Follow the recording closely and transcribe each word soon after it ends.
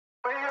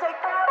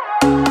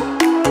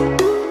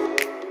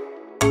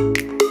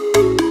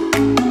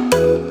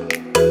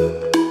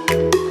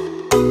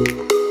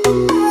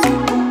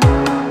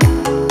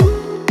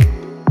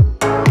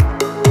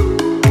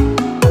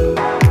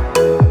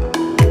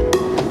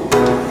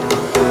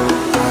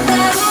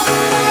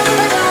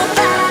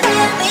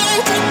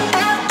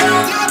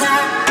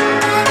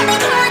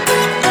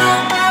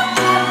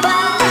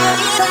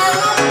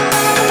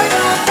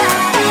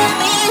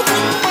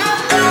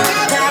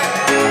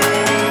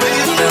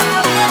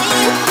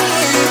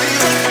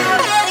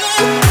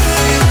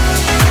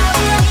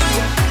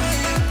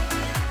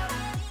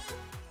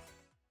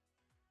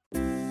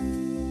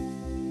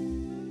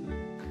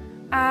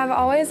I've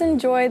always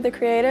enjoyed the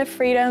creative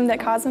freedom that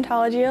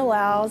cosmetology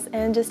allows,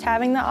 and just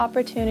having the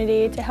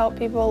opportunity to help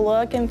people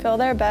look and feel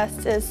their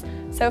best is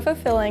so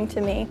fulfilling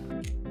to me.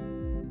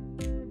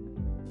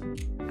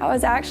 I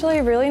was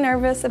actually really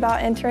nervous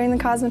about entering the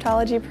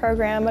cosmetology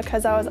program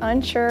because I was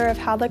unsure of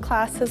how the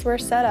classes were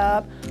set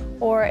up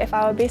or if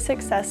I would be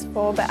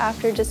successful, but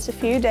after just a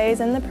few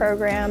days in the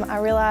program, I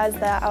realized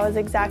that I was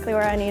exactly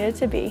where I needed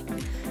to be.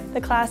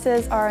 The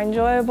classes are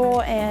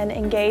enjoyable and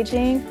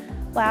engaging.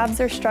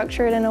 Labs are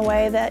structured in a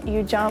way that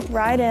you jump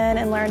right in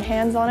and learn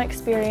hands-on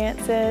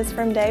experiences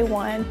from day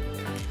one.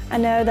 I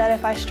know that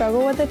if I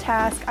struggle with a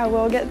task, I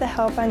will get the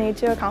help I need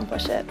to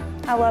accomplish it.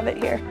 I love it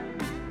here.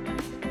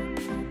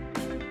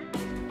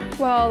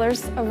 Well,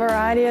 there's a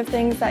variety of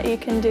things that you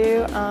can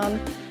do.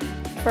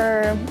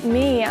 For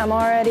me, I'm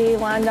already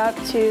lined up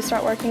to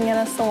start working in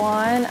a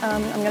salon.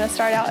 I'm going to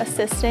start out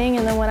assisting,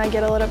 and then when I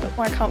get a little bit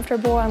more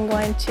comfortable, I'm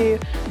going to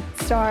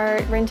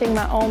start renting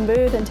my own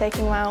booth and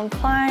taking my own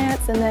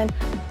clients, and then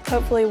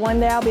hopefully one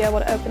day I'll be able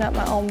to open up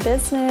my own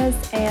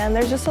business, and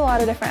there's just a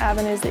lot of different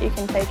avenues that you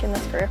can take in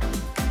this career.